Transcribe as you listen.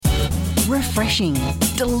refreshing,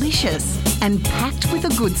 delicious and packed with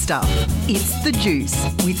the good stuff. It's The Juice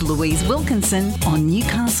with Louise Wilkinson on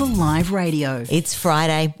Newcastle Live Radio. It's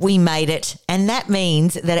Friday. We made it. And that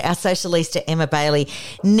means that our Socialista Emma Bailie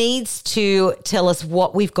needs to tell us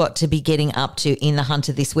what we've got to be getting up to in the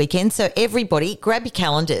Hunter this weekend. So everybody grab your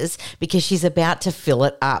calendars because she's about to fill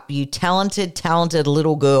it up. You talented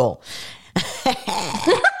little girl.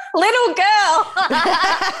 Little girl.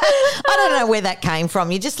 I don't know where that came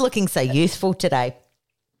from. You're just looking so youthful today.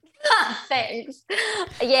 Thanks.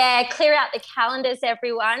 Yeah, clear out the calendars,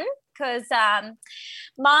 everyone, because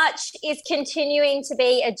March is continuing to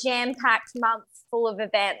be a jam-packed month full of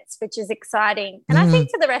events, which is exciting. And I think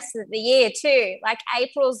for the rest of the year too, like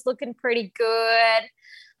April's looking pretty good.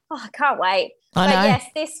 Oh, I can't wait. I know. Yes,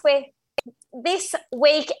 this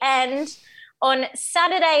weekend on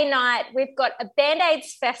Saturday night, we've got a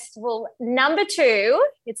Band-Aids Festival number 2.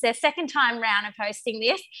 It's their second time round of hosting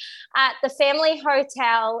this at the Family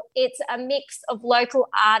Hotel. It's a mix of local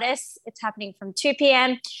artists. It's happening from 2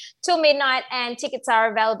 p.m. till midnight and tickets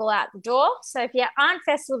are available out the door. So if you aren't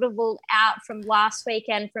festival out from last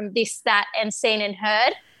weekend from This, That and Seen and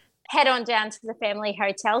Heard, head on down to the Family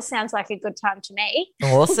Hotel. Sounds like a good time to me.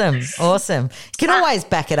 Awesome. Can always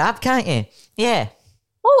back it up, can't you? Yeah.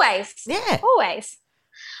 Always. Yeah. Always.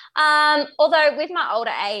 Although with my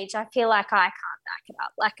older age, I feel like I can't back it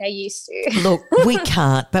up like I used to. Look, we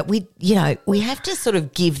can't, but we have to sort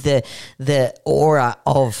of give the aura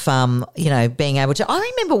of, being able to.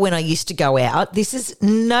 I remember when I used to go out, this is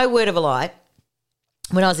no word of a lie,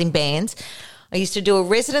 when I was in bands, I used to do a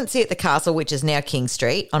residency at the Castle, which is now King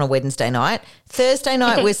Street, on a Wednesday night. Thursday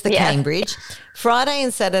night was the Cambridge. Friday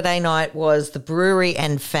and Saturday night was the Brewery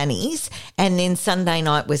and Fanny's. And then Sunday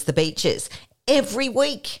night was the Beaches. Every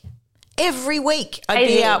week I'd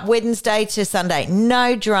be out Wednesday to Sunday.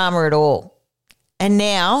 No drama at all. And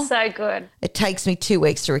now so good. It takes me 2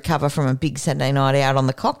 weeks to recover from a big Saturday night out on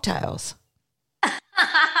the cocktails.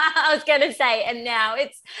 I was going to say, and now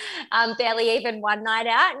it's barely even one night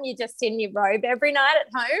out and you're just in your robe every night at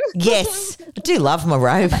home. Yes, I do love my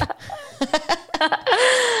robe.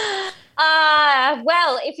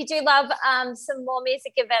 Well, if you do love some more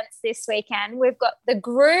music events this weekend, we've got the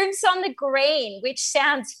Grooves on the Green, which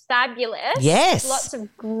sounds fabulous. Yes. Lots of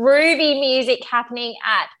groovy music happening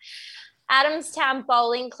at Adamstown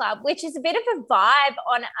Bowling Club, which is a bit of a vibe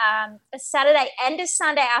on a Saturday and a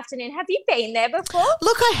Sunday afternoon. Have you been there before?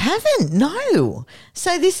 Look, I haven't, no.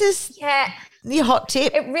 So this is your hot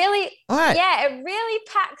tip. It really, right. It really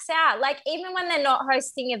packs out. Like even when they're not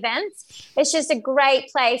hosting events, it's just a great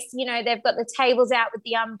place. You know, they've got the tables out with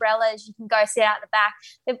the umbrellas. You can go sit out the back.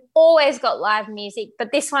 They've always got live music,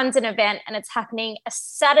 but this one's an event and it's happening a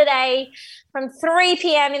Saturday from 3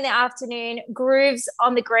 p.m. in the afternoon, Grooves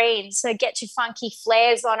on the Green. So get your funky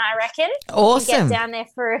flares on, I reckon. Awesome. Get down there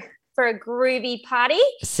for a groovy party.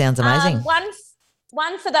 Sounds amazing.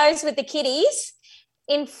 One for those with the kiddies.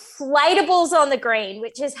 Inflatables on the Green,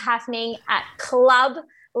 which is happening at Club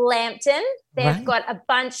Lambton. They've got a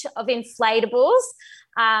bunch of inflatables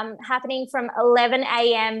happening from 11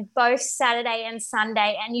 a.m. both Saturday and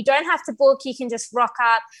Sunday. And you don't have to book. You can just rock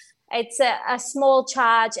up. It's a small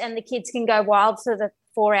charge and the kids can go wild for the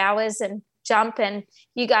 4 hours and jump and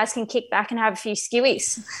you guys can kick back and have a few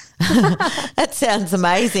skewies. That sounds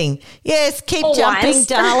amazing. Yes, keep Or jumping, wines.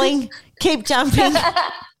 darling. Keep jumping.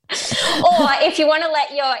 Or if you want to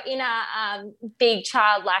let your inner big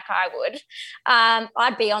child like I would,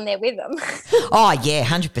 I'd be on there with them. Oh, yeah,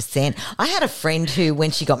 100%. I had a friend who,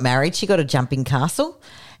 when she got married, she got a jumping castle.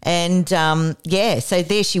 And, so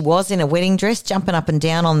there she was in a wedding dress jumping up and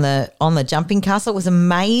down on the jumping castle. It was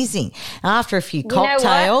amazing. After a few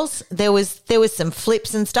cocktails, there was some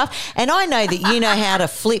flips and stuff. And I know that you know how to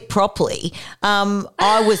flip properly.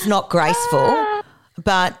 I was not graceful,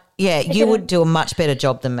 but yeah, you would do a much better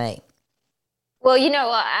job than me. Well, you know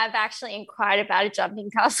what? I've actually inquired about a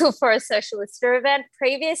jumping castle for a Socialista event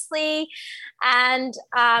previously, and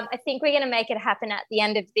I think we're going to make it happen at the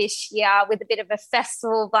end of this year with a bit of a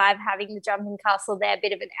festival vibe, having the jumping castle there, a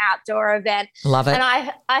bit of an outdoor event. Love it. And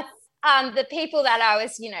I the people that I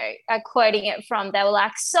was, quoting it from, they were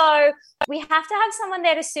like, so we have to have someone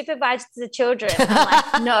there to supervise the children.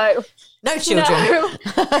 I'm like, no children.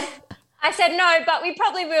 No. I said no, but we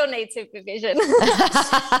probably will need supervision.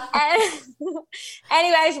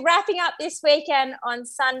 Anyways, wrapping up this weekend on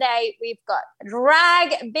Sunday, we've got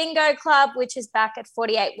Drag Bingo Club, which is back at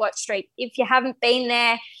 48 Watt Street. If you haven't been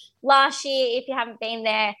there last year, if you haven't been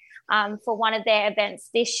there for one of their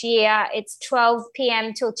events this year, it's 12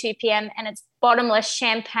 p.m. till 2 p.m. and it's bottomless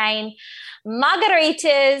champagne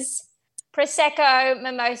margaritas, Prosecco,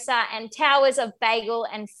 mimosa, and towers of bagel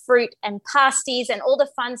and fruit and pasties and all the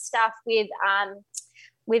fun stuff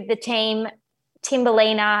with the team,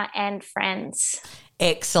 Timberlina and friends.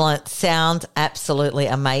 Excellent. Sounds absolutely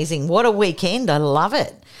amazing. What a weekend. I love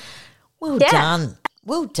it. Well done.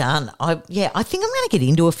 Well done. I think I'm going to get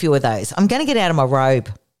into a few of those. I'm going to get out of my robe.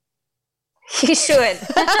 You should.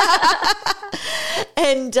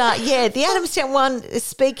 And the Adamstown one is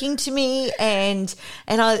speaking to me, and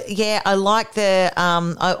I like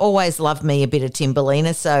I always love me a bit of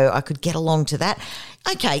Timberlina, so I could get along to that.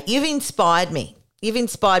 Okay, you've inspired me.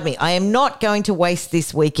 I am not going to waste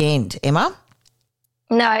this weekend, Emma.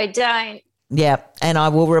 No, don't. Yeah, and I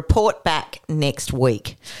will report back next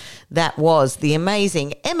week. That was the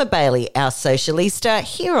amazing Emma Bailie, our Socialista,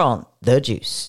 here on The Juice.